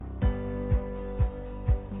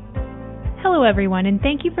Hello, everyone, and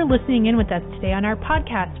thank you for listening in with us today on our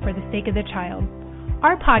podcast, For the Sake of the Child.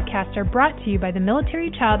 Our podcasts are brought to you by the Military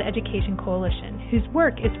Child Education Coalition, whose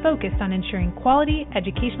work is focused on ensuring quality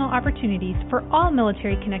educational opportunities for all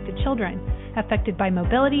military-connected children affected by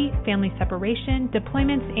mobility, family separation,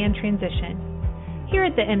 deployments, and transition. Here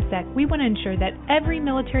at the MSEC, we want to ensure that every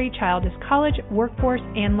military child is college, workforce,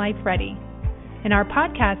 and life ready. In our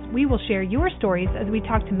podcast, we will share your stories as we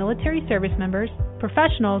talk to military service members,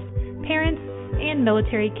 professionals, parents, and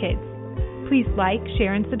military kids. Please like,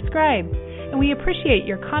 share, and subscribe. And we appreciate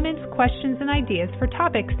your comments, questions, and ideas for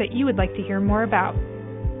topics that you would like to hear more about.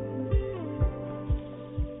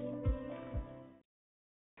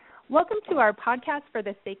 Welcome to our podcast, For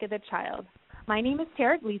the Sake of the Child. My name is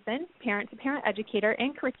Tara Gleason, parent-to-parent educator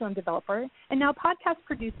and curriculum developer, and now podcast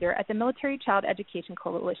producer at the Military Child Education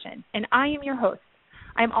Coalition, and I am your host.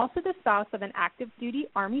 I am also the spouse of an active duty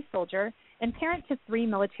Army soldier and parent to 3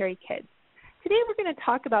 military kids. Today we're going to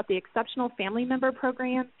talk about the Exceptional Family Member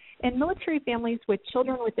Program and military families with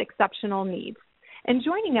children with exceptional needs. And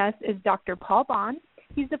joining us is Dr. Paul Bond.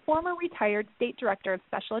 He's the former retired State Director of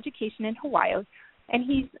Special Education in Hawaii, and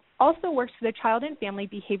he also works for the Child and Family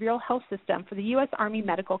Behavioral Health System for the U.S. Army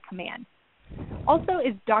Medical Command. Also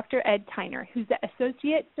is Dr. Ed Tyner, who's the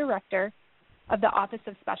Associate Director of the Office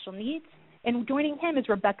of Special Needs. And joining him is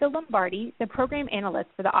Rebecca Lombardi, the Program Analyst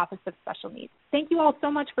for the Office of Special Needs. Thank you all so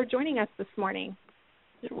much for joining us this morning.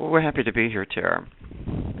 Well, we're happy to be here, Tara.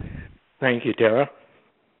 Thank you, Tara.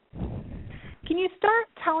 Can you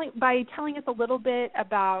start by telling us a little bit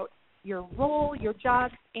about your role, your job,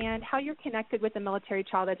 and how you're connected with the Military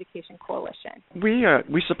Child Education Coalition?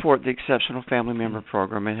 We support the Exceptional Family Member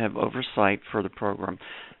Program and have oversight for the program.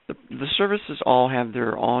 The services all have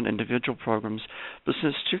their own individual programs, but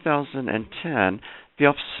since 2010, the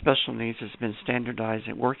Office of Special Needs has been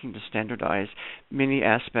standardizing, working to standardize many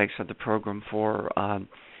aspects of the program for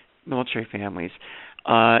military families.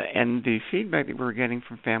 And the feedback that we're getting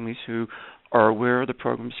from families who are aware of the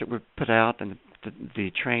programs that we've put out and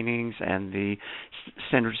the trainings and the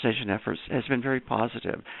standardization efforts has been very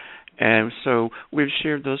positive. And so we've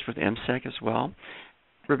shared those with MSEC as well.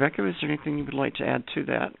 Rebecca, is there anything you would like to add to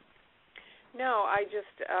that? No, I just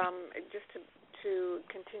to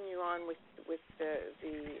continue on with the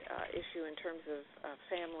issue in terms of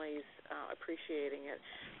families appreciating it.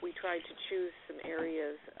 We tried to choose some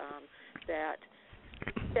areas that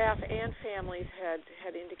staff and families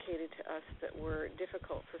had indicated to us that were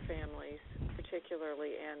difficult for families,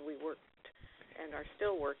 particularly, and we worked and are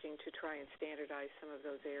still working to try and standardize some of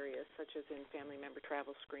those areas, such as in family member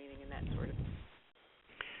travel screening and that sort of thing.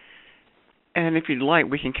 And if you'd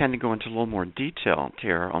like, we can kind of go into a little more detail,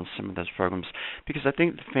 Tara, on some of those programs, because I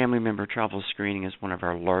think the family member travel screening is one of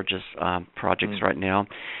our largest projects right now,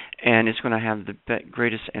 and it's going to have the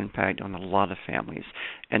greatest impact on a lot of families,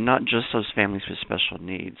 and not just those families with special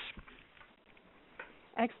needs.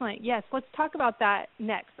 Excellent. Yes, let's talk about that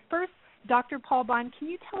next. First, Dr. Paul Bond, can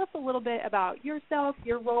you tell us a little bit about yourself,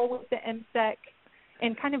 your role with the MSEC,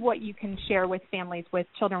 and kind of what you can share with families with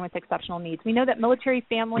children with exceptional needs? We know that military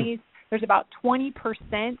families, there's about 20%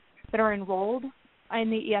 that are enrolled in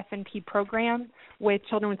the EF&P program with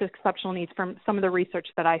children with exceptional needs from some of the research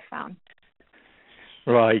that I found.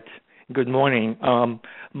 Right. Good morning.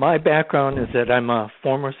 My background is that I'm a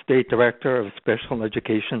former State Director of Special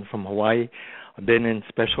Education from Hawaii. I've been in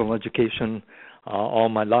special education all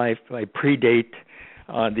my life. I predate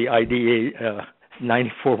the IDA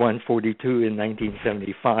 94-142 in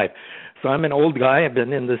 1975. So I'm an old guy. I've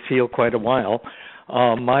been in this field quite a while.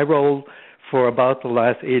 My role for about the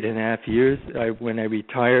last 8.5 years, when I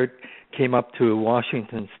retired, came up to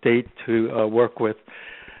Washington State to work with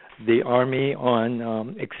the Army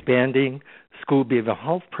on expanding school behavioral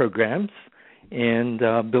health programs and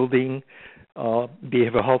building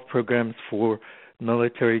behavioral health programs for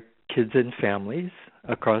military kids and families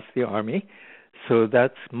across the Army. So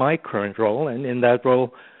that's my current role, and in that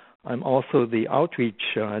role, I'm also the outreach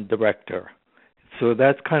director. So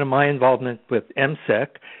that's kind of my involvement with MSEC,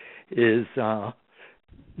 is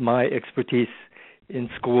my expertise in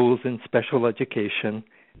schools and special education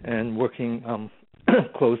and working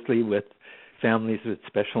closely with families with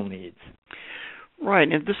special needs. Right,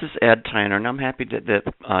 and this is Ed Tyner, and I'm happy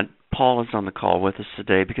that Paul is on the call with us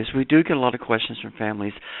today because we do get a lot of questions from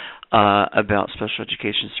families about special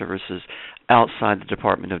education services outside the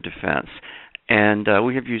Department of Defense. And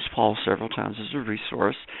we have used Paul several times as a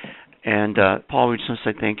resource. And, Paul, we just want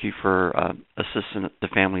to say thank you for assisting the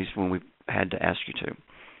families when we had to ask you to.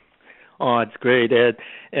 Oh, it's great, Ed.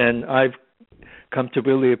 And I've come to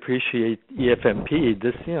really appreciate EFMP.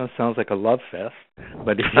 This, sounds like a love fest.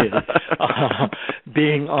 but it is.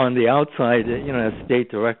 Being on the outside, as state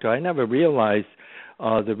director, I never realized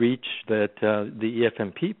the reach that the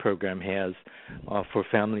EFMP program has for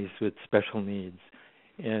families with special needs.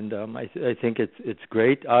 And I think it's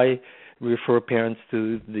great. I refer parents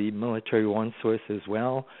to the Military One Source as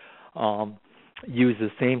well. Use the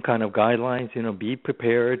same kind of guidelines. Be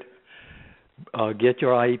prepared. Get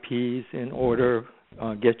your IEPs in order.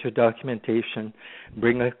 Get your documentation.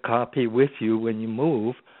 Bring a copy with you when you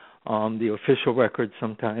move. The official records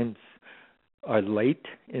sometimes are late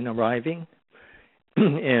in arriving.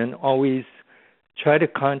 And always try to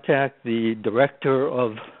contact the director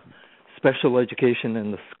of special education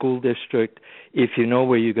in the school district if you know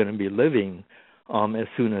where you're going to be living as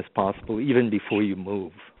soon as possible, even before you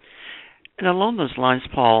move. And along those lines,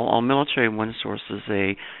 Paul, Military One Source is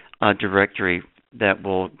a directory that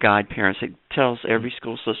will guide parents. It tells every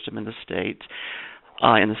school system in the states,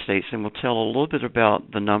 and will tell a little bit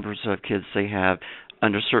about the numbers of kids they have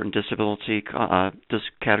under certain disability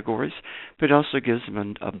categories, but it also gives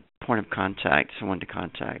them a point of contact, someone to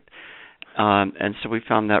contact. And so we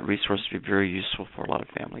found that resource to be very useful for a lot of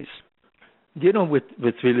families.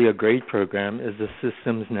 What's really a great program is the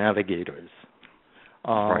systems navigators.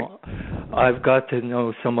 Right. I've got to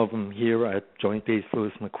know some of them here at Joint Base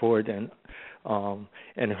Lewis McChord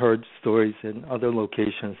and heard stories in other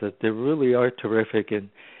locations that they really are terrific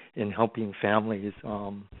in helping families,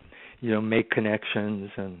 make connections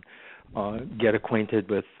and get acquainted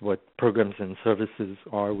with what programs and services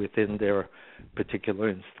are within their particular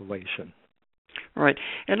installation. Right.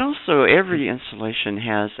 And also every installation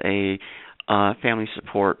has a family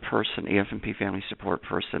support person, EFMP family support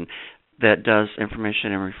person, that does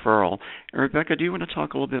information and referral. And Rebecca, do you want to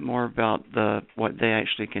talk a little bit more about what they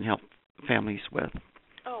actually can help families with?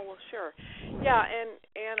 Oh, well, sure. Yeah,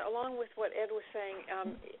 and along with what Ed was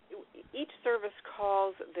saying, each service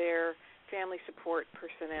calls their family support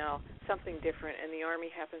personnel something different, and the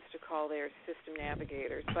Army happens to call theirs system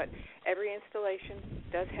navigators. But every installation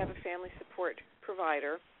does have a family support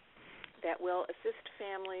provider that will assist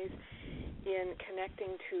families in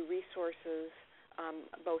connecting to resources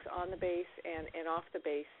both on the base and off the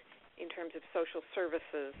base in terms of social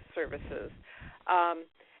services.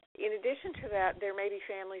 In addition to that, there may be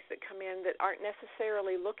families that come in that aren't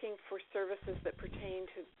necessarily looking for services that pertain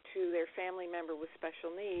to their family member with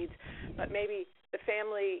special needs, but maybe the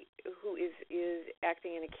family who is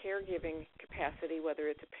acting in a caregiving capacity,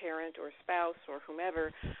 whether it's a parent or a spouse or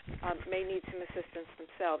whomever, may need some assistance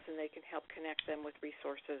themselves, and they can help connect them with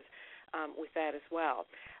resources with that as well.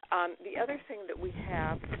 The other thing that we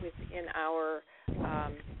have within our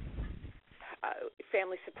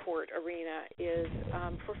family support arena is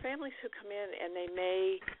for families who come in and they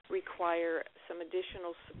may require some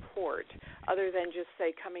additional support other than just,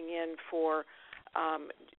 say, coming in for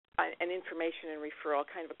an information and referral,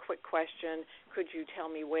 kind of a quick question, could you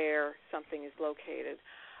tell me where something is located?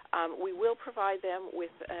 We will provide them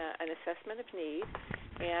with an assessment of need,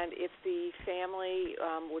 and if the family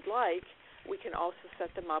would like, we can also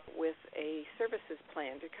set them up with a services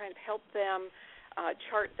plan to kind of help them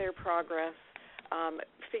chart their progress,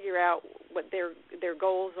 figure out what their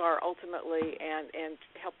goals are ultimately, and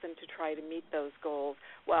help them to try to meet those goals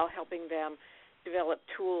while helping them develop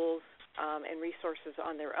tools and resources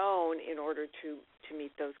on their own in order to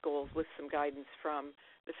meet those goals with some guidance from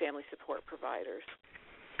the family support providers.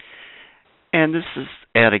 And this is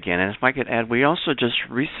Ed again. And if I could add, we also just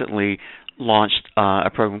recently launched a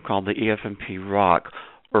program called the EFMP ROC,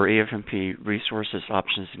 or EFMP Resources,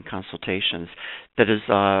 Options, and Consultations, that is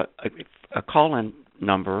a call-in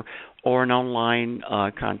number or an online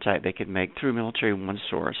contact they can make through Military One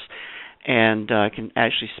Source, and can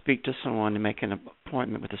actually speak to someone and make an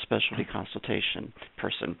appointment with a specialty consultation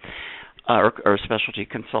person or a specialty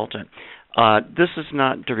consultant. This is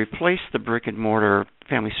not to replace the brick-and-mortar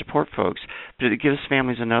family support folks, but it gives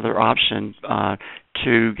families another option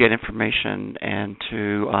to get information and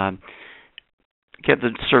to get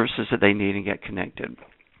the services that they need and get connected.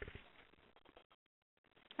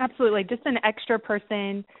 Absolutely. Just an extra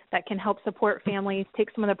person that can help support families, take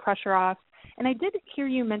some of the pressure off. And I did hear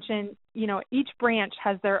you mention, each branch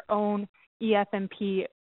has their own EFMP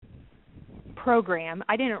program.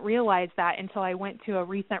 I didn't realize that until I went to a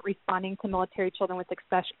recent Responding to Military Children with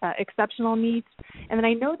Exceptional Needs. And then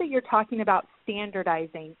I know that you're talking about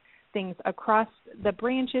standardizing things across the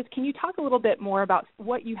branches. Can you talk a little bit more about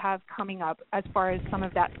what you have coming up as far as some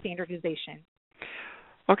of that standardization?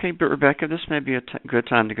 Okay, but Rebecca, this may be a good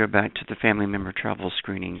time to go back to the family member travel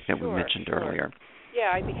screening that we mentioned earlier.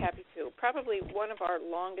 Yeah, I'd be happy to. Probably one of our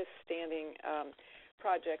longest standing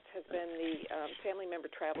project has been the family member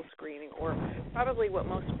travel screening, or probably what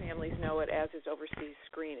most families know it as is overseas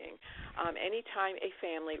screening. Anytime a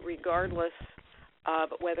family, regardless of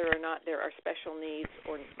whether or not there are special needs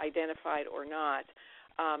or identified or not,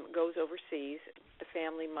 goes overseas, the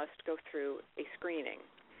family must go through a screening.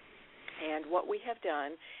 And what we have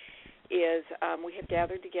done is we have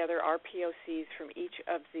gathered together our POCs from each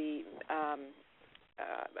of the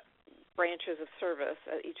branches of service,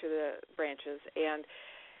 each of the branches, and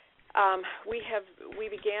we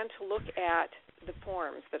began to look at the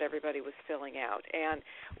forms that everybody was filling out. And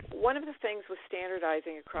one of the things with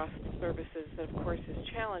standardizing across the services that, of course, is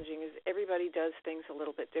challenging is everybody does things a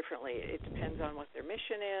little bit differently. It depends on what their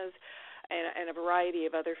mission is and a variety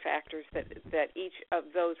of other factors that each of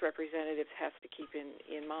those representatives has to keep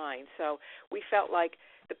in mind. So we felt like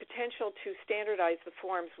the potential to standardize the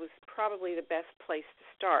forms was probably the best place to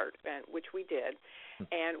start, which we did.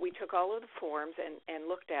 And we took all of the forms and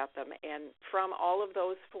looked at them. And from all of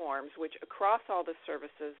those forms, which across all the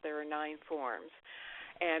services there are 9 forms,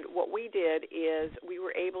 and what we did is we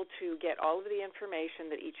were able to get all of the information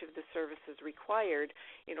that each of the services required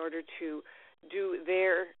in order to do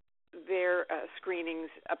their screenings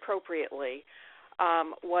appropriately.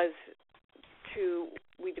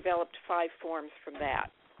 We developed 5 forms from that.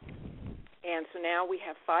 And so now we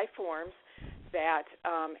have 5 forms that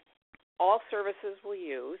all services will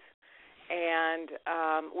use, and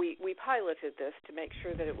we piloted this to make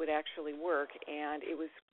sure that it would actually work, and it was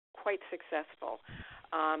quite successful.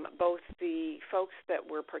 Both the folks that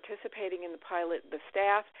were participating in the pilot, the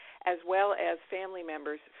staff, as well as family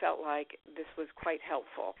members felt like this was quite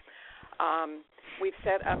helpful. We've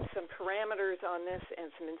set up some parameters on this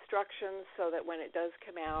and some instructions so that when it does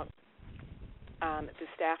come out, the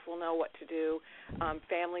staff will know what to do.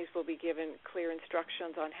 Families will be given clear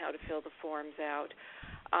instructions on how to fill the forms out.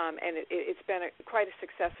 And it's been quite a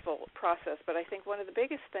successful process. But I think one of the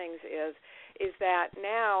biggest things is that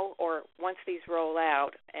now, or once these roll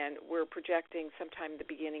out, and we're projecting sometime the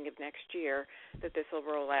beginning of next year that this will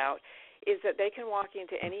roll out, is that they can walk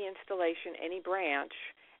into any installation, any branch,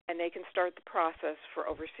 and they can start the process for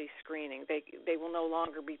overseas screening. They will no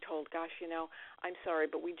longer be told, gosh, I'm sorry,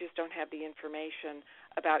 but we just don't have the information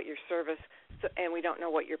about your service, and we don't know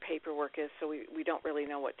what your paperwork is, so we don't really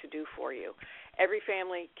know what to do for you. Every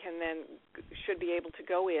family should be able to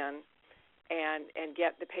go in and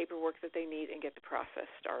get the paperwork that they need and get the process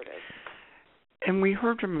started. And we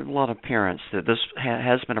heard from a lot of parents that this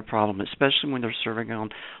has been a problem, especially when they're serving on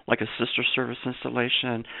like a sister service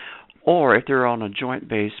installation, or if they're on a joint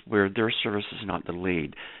base where their service is not the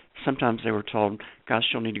lead. Sometimes they were told, gosh,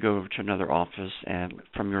 you'll need to go over to another office and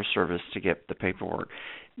from your service to get the paperwork.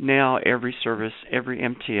 Now every service, every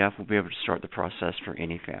MTF will be able to start the process for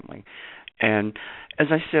any family. And as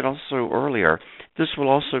I said also earlier, this will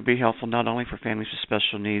also be helpful not only for families with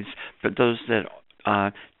special needs, but those that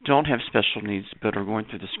don't have special needs but are going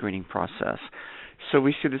through the screening process. So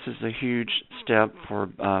we see this as a huge step for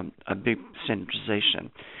a big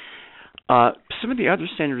standardization. Some of the other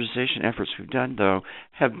standardization efforts we've done, though,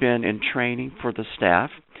 have been in training for the staff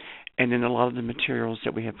and in a lot of the materials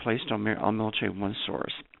that we have placed on Military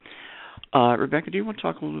OneSource. Rebecca, do you want to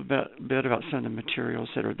talk a little bit about some of the materials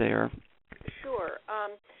that are there? Sure.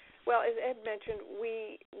 Well, as Ed mentioned,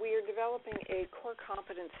 we are developing a core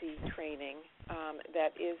competency training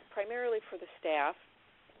that is primarily for the staff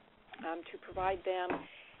to provide them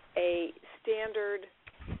a standard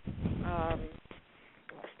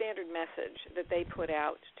message that they put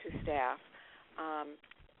out to staff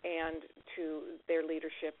and to their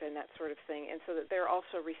leadership and that sort of thing, and so that they're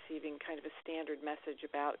also receiving kind of a standard message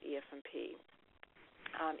about EFMP.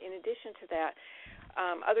 In addition to that,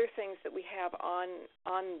 other things that we have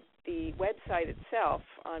on the website itself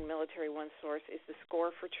on Military OneSource is the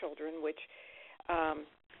Score for Children, which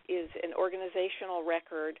is an organizational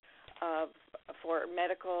record for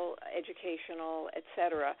medical, educational,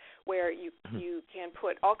 etc., where you can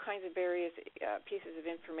put all kinds of various pieces of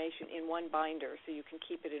information in one binder so you can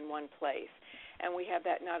keep it in one place. And we have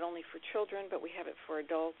that not only for children, but we have it for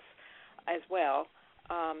adults as well.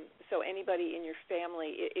 So anybody in your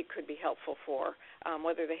family it could be helpful for,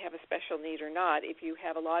 whether they have a special need or not. If you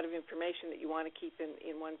have a lot of information that you want to keep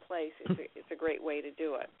in one place, it's a great way to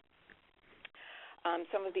do it.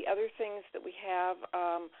 Some of the other things that we have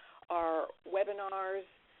are webinars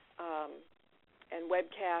and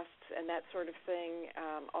webcasts and that sort of thing.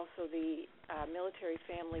 Also, the Military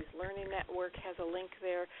Families Learning Network has a link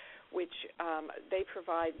there, which they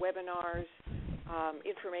provide webinars,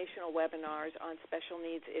 informational webinars on special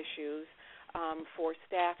needs issues for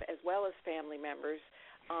staff as well as family members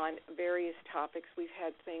on various topics. We've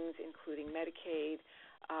had things including Medicaid,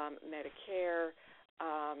 Medicare,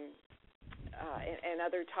 and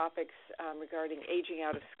other topics regarding aging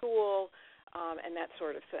out of school and that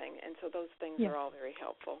sort of thing. And so those things are all very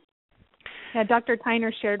helpful. Yeah, Dr.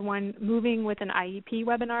 Tyner shared one, Moving with an IEP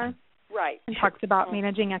webinar. Right. And talks about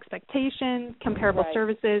managing expectations, comparable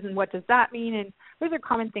services, and what does that mean. And those are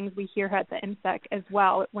common things we hear at the MSEC as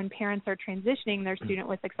well when parents are transitioning their student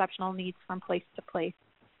with exceptional needs from place to place.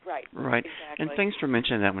 Right. Right. Exactly. And thanks for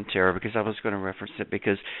mentioning that one, Tara, because I was going to reference it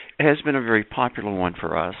because it has been a very popular one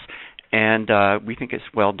for us. And we think it's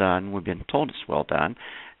well done. We've been told it's well done.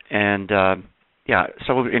 And, so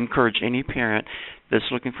I would encourage any parent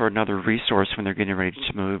that's looking for another resource when they're getting ready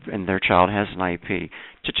to move and their child has an IEP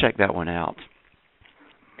to check that one out.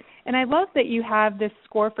 And I love that you have this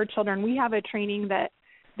Score for Children. We have a training that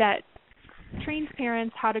trains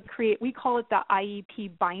parents how to create, we call it the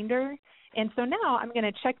IEP binder. And so now I'm going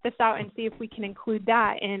to check this out and see if we can include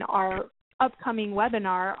that in our upcoming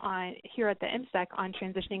webinar here at the MSEC on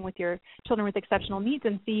transitioning with your children with exceptional needs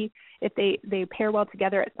and see if they pair well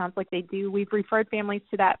together. It sounds like they do. We've referred families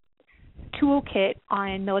to that toolkit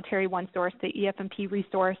on Military OneSource, the EF&P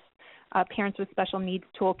resource, Parents with Special Needs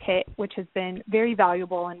Toolkit, which has been very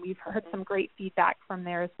valuable, and we've heard some great feedback from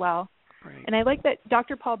there as well. Right. And I like that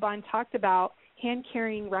Dr. Paul Bond talked about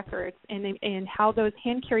hand-carrying records and how those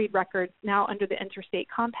hand-carried records now under the Interstate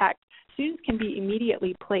Compact, students can be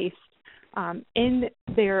immediately placed in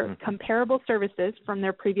their comparable services from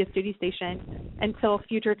their previous duty station until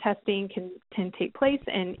future testing can take place.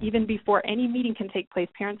 And even before any meeting can take place,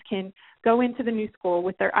 parents can go into the new school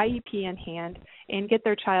with their IEP in hand and get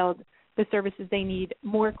their child the services they need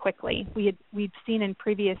more quickly. We've seen in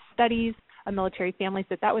previous studies of military families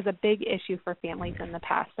that was a big issue for families in the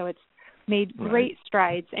past. So it's made great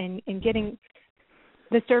strides in getting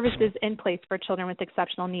the services in place for children with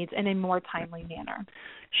exceptional needs in a more timely manner.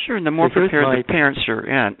 Sure, and the more prepared the parents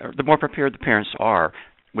are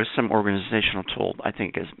with some organizational tool, I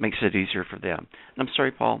think makes it easier for them. I'm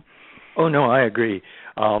sorry, Paul. Oh, no, I agree.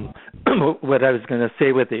 What I was going to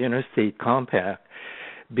say with the Interstate Compact,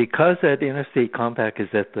 because that Interstate Compact is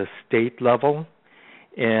at the state level,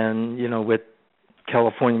 and, with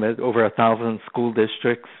California with over 1,000 school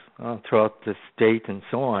districts throughout the state and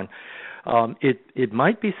so on, it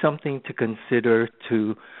might be something to consider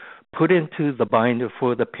to put into the binder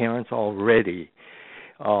for the parents already,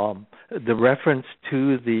 the reference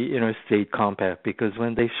to the Interstate Compact, because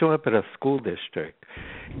when they show up at a school district,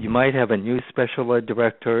 you might have a new special ed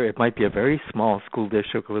director. It might be a very small school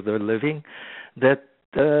district where they're living, that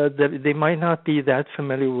they might not be that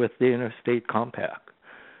familiar with the Interstate Compact.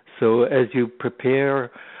 So as you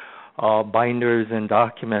prepare binders and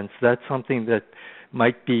documents, that's something that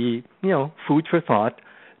might be, food for thought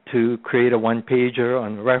to create a one-pager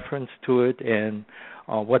on reference to it and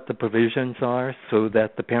what the provisions are so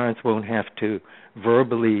that the parents won't have to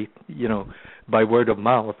verbally, by word of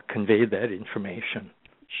mouth, convey that information.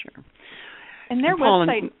 Sure. And their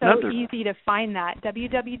website's so easy to find that,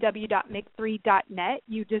 www.mic3.net.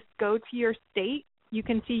 You just go to your state. You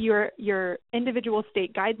can see your individual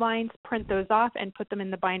state guidelines, print those off, and put them in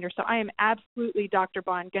the binder. So I am absolutely, Dr.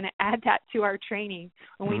 Bond, going to add that to our training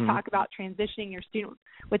when we talk about transitioning your student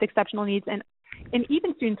with exceptional needs and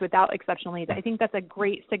even students without exceptional needs. I think that's a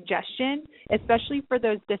great suggestion, especially for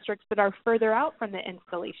those districts that are further out from the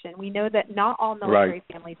installation. We know that not all military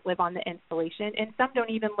families live on the installation, and some don't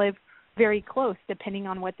even live very close depending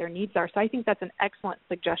on what their needs are. So I think that's an excellent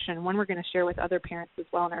suggestion, one we're going to share with other parents as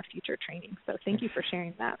well in our future training. So thank you for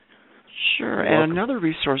sharing that. Sure. And another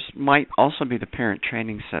resource might also be the parent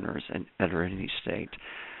training centers that are in each state.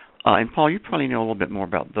 And Paul, you probably know a little bit more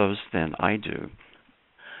about those than I do.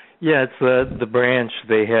 Yeah, it's the branch.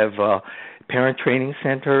 They have parent training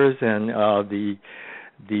centers, and the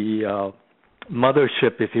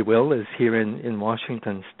mothership, if you will, is here in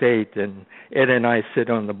Washington State, and Ed and I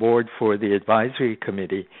sit on the board for the advisory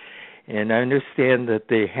committee, and I understand that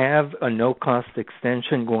they have a no-cost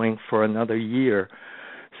extension going for another year,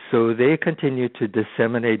 so they continue to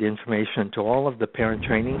disseminate information to all of the parent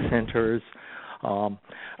training centers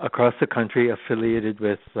across the country affiliated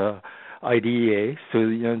with IDEA,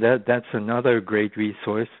 so that's another great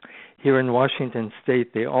resource. Here in Washington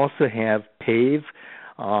State, they also have PAVE.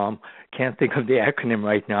 Can't think of the acronym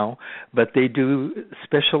right now, but they do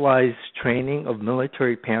specialized training of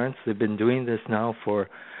military parents. They've been doing this now for,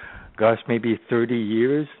 maybe 30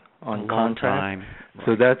 years on contract.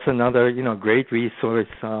 So that's another, great resource.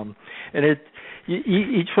 And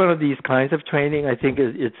each one of these kinds of training, I think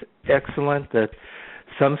it's excellent that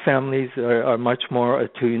some families are much more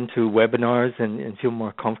attuned to webinars and feel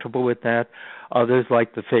more comfortable with that. Others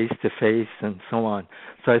like the face-to-face and so on.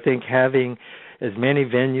 So I think having as many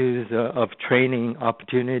venues of training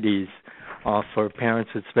opportunities for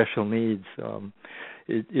parents with special needs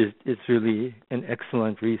is really an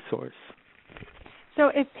excellent resource. So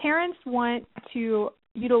if parents want to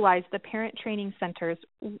utilize the parent training centers,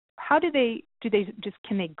 how do they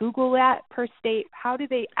can they Google that per state? How do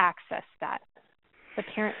they access that, the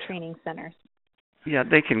parent training centers? Yeah,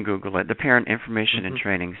 they can Google it, the Parent Information and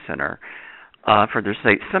Training Center for their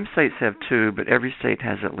state. Some states have two, but every state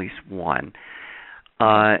has at least one.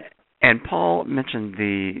 And Paul mentioned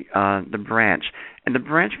the branch, and the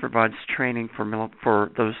branch provides training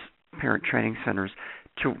for those parent training centers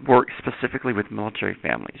to work specifically with military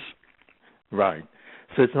families. Right.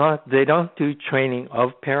 So it's not, they don't do training of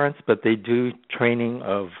parents, but they do training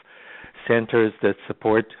of centers that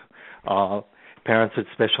support parents with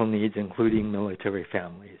special needs, including military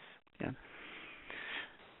families. Yeah.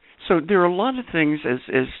 So there are a lot of things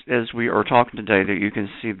as we are talking today that you can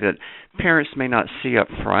see that parents may not see up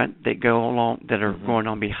front that go along that are going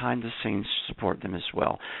on behind the scenes to support them as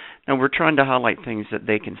well. Now we're trying to highlight things that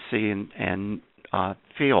they can see and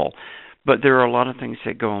feel, but there are a lot of things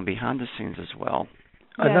that go on behind the scenes as well.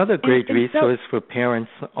 Yes. Another great resource for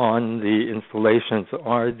parents on the installations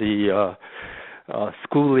are the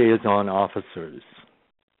school liaison officers,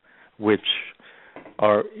 which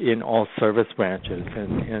are in all service branches,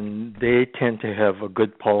 and they tend to have a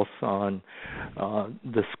good pulse on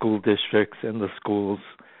the school districts and the schools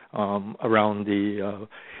around the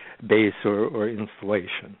base or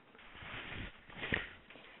installation.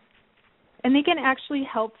 And they can actually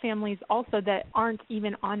help families also that aren't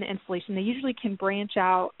even on the installation. They usually can branch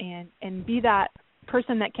out and be that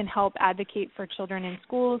person that can help advocate for children in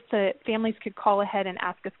schools. So families could call ahead and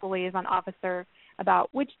ask a school liaison officer about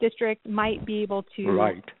which district might be able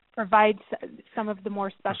to provide some of the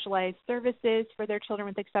more specialized services for their children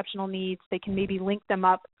with exceptional needs. They can maybe link them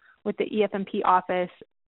up with the EFMP office,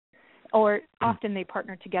 or often they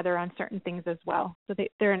partner together on certain things as well. So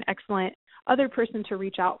they're an excellent other person to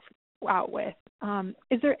reach out with.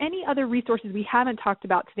 Is there any other resources we haven't talked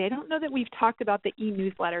about today? I don't know that we've talked about the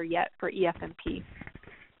e-newsletter yet for EFMP.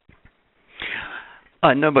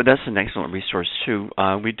 No, but that's an excellent resource too.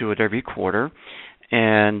 We do it every quarter,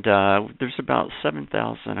 and there's about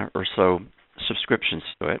 7,000 or so subscriptions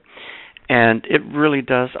to it. And it really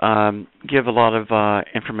does give a lot of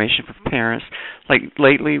information for parents. Like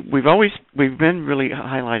lately, we've been really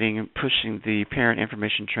highlighting and pushing the parent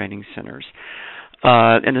information training centers.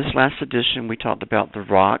 In this last edition, we talked about the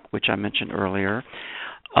ROC, which I mentioned earlier,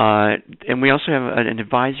 and we also have an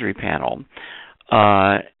advisory panel,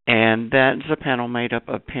 and that is a panel made up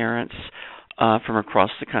of parents from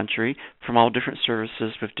across the country, from all different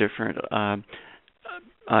services with different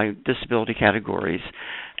disability categories,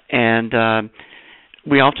 and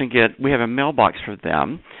we have a mailbox for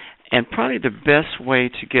them. And probably the best way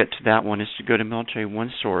to get to that one is to go to Military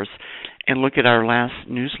One Source and look at our last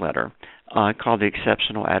newsletter called The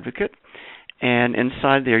Exceptional Advocate. And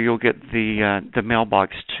inside there you'll get the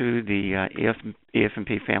mailbox to the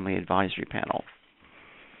EFMP Family Advisory Panel.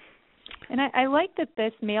 And I like that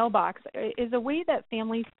this mailbox is a way that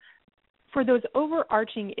families, for those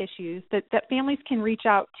overarching issues, that families can reach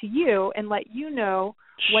out to you and let you know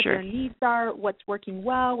what their needs are, what's working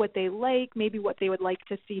well, what they like, maybe what they would like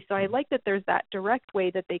to see. So I like that there's that direct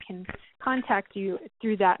way that they can contact you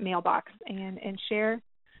through that mailbox and share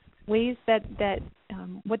ways that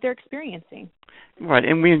what they're experiencing. Right,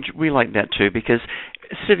 and we like that too, because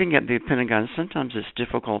sitting at the Pentagon, sometimes it's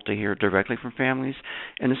difficult to hear directly from families,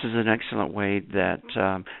 and this is an excellent way that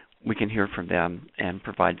we can hear from them and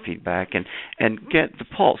provide feedback and get the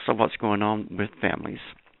pulse of what's going on with families.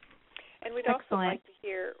 And we'd also like to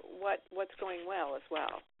hear what's going well as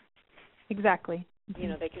well. Exactly. You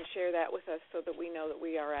know, they can share that with us so that we know that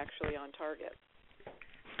we are actually on target.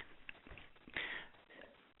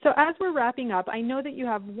 So as we're wrapping up, I know that you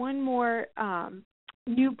have one more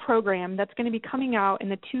new program that's going to be coming out in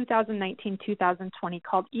the 2019-2020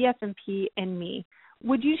 called EFMP and Me.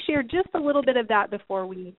 Would you share just a little bit of that before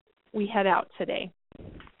we head out today?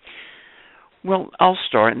 Well, I'll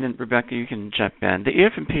start, and then, Rebecca, you can jump in. The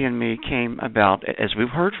EFMP and Me came about, as we've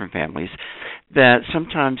heard from families, that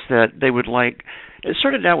sometimes that they would like, it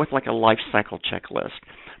started out with like a life cycle checklist.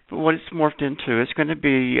 But what it's morphed into, it's going to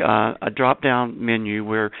be a drop-down menu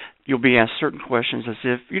where you'll be asked certain questions as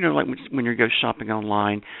if, like when you go shopping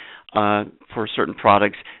online for certain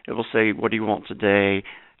products, it will say, what do you want today?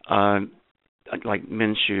 like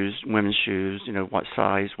men's shoes, women's shoes, what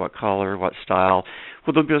size, what color, what style.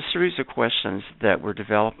 Well, there'll be a series of questions that we're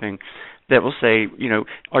developing that will say,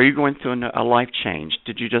 are you going through a life change?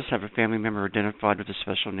 Did you just have a family member identified with the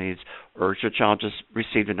special needs, or has your child just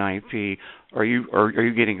received an IEP? Are you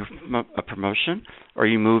getting a promotion? Are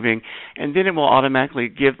you moving? And then it will automatically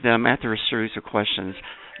give them, after a series of questions,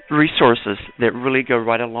 resources that really go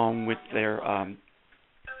right along with their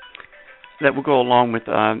that will go along with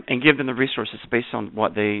and give them the resources based on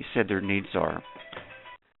what they said their needs are.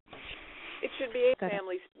 It should be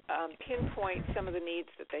families pinpoint some of the needs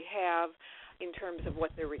that they have in terms of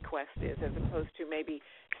what their request is, as opposed to maybe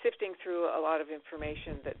sifting through a lot of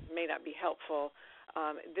information that may not be helpful.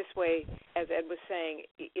 This way, as Ed was saying,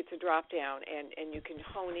 it's a drop-down, and you can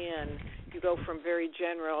hone in. You go from very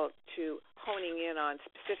general to honing in on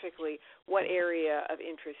specifically what area of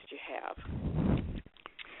interest you have.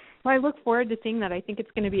 Well, I look forward to seeing that. I think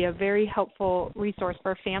it's going to be a very helpful resource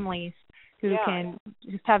for families who can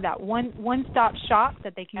just have that one-stop shop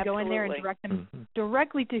that they can go in there and direct them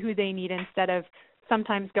directly to who they need, instead of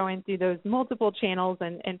sometimes going through those multiple channels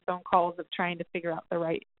and phone calls of trying to figure out the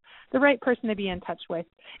right person to be in touch with.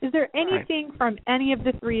 Is there anything from any of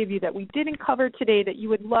the three of you that we didn't cover today that you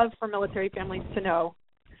would love for military families to know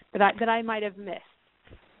that I might have missed?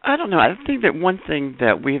 I don't know. I think that one thing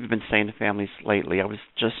that we have been saying to families lately, I was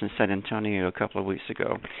just in San Antonio a couple of weeks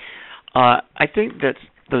ago, I think that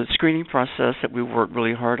the screening process that we worked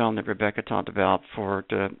really hard on, that Rebecca talked about for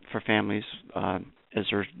families as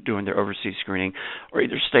they're doing their overseas screening, or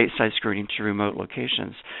either stateside screening to remote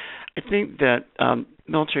locations, I think that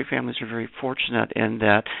military families are very fortunate in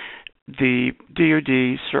that the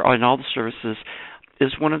DoD and all the services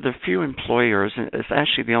is one of the few employers, and it's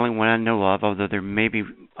actually the only one I know of, although there may be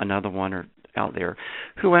another one or out there,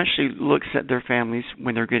 who actually looks at their families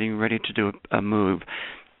when they're getting ready to do a move.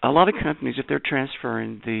 A lot of companies, if they're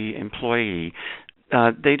transferring the employee,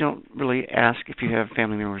 they don't really ask if you have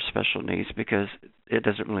family member with special needs, because it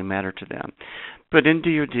doesn't really matter to them. But in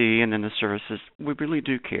DoD and in the services, we really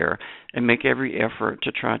do care and make every effort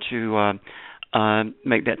to try to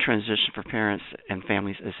make that transition for parents and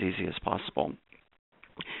families as easy as possible.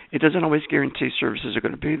 It doesn't always guarantee services are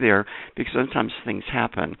going to be there, because sometimes things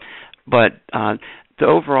happen. But the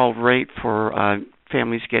overall rate for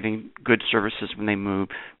families getting good services when they move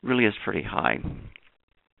really is pretty high.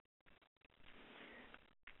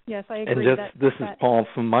 Yes, I agree. And this is Paul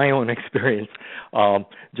from my own experience,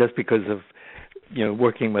 just because of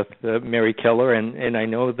working with Mary Keller, and I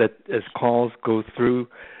know that as calls go through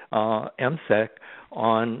MSEC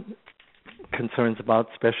on concerns about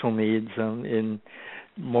special needs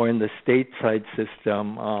more in the stateside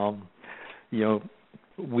system,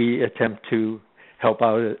 we attempt to help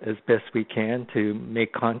out as best we can to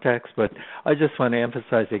make contacts. But I just want to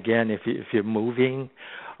emphasize again, if you're moving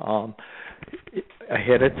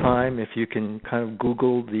ahead of time, if you can kind of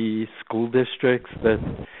Google the school districts that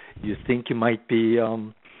you think you might be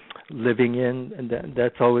living in, and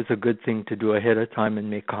that's always a good thing to do ahead of time, and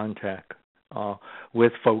make contact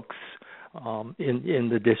with folks in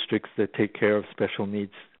the districts that take care of special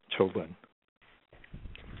needs children.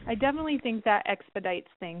 I definitely think that expedites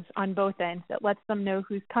things on both ends. It lets them know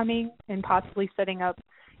who's coming and possibly setting up,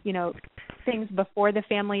 things before the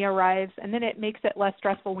family arrives, and then it makes it less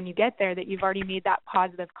stressful when you get there that you've already made that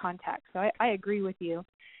positive contact. So I agree with you.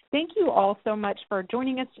 Thank you all so much for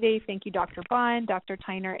joining us today. Thank you, Dr. Bond, Dr.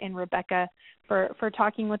 Tyner, and Rebecca for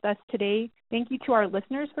talking with us today. Thank you to our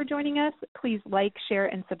listeners for joining us. Please like, share,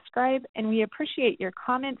 and subscribe, and we appreciate your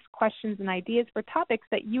comments, questions, and ideas for topics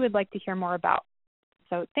that you would like to hear more about.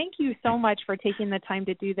 So thank you so much for taking the time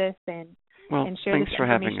to do this and share this information. Thanks for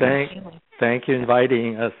having us. Thank you for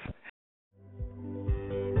inviting us.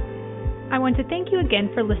 I want to thank you again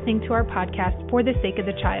for listening to our podcast, For the Sake of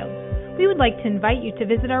the Child. We would like to invite you to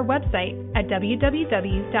visit our website at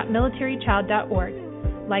www.militarychild.org.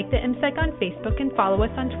 Like the MSEC on Facebook and follow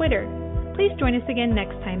us on Twitter. Please join us again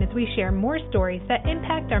next time as we share more stories that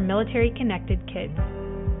impact our military-connected kids.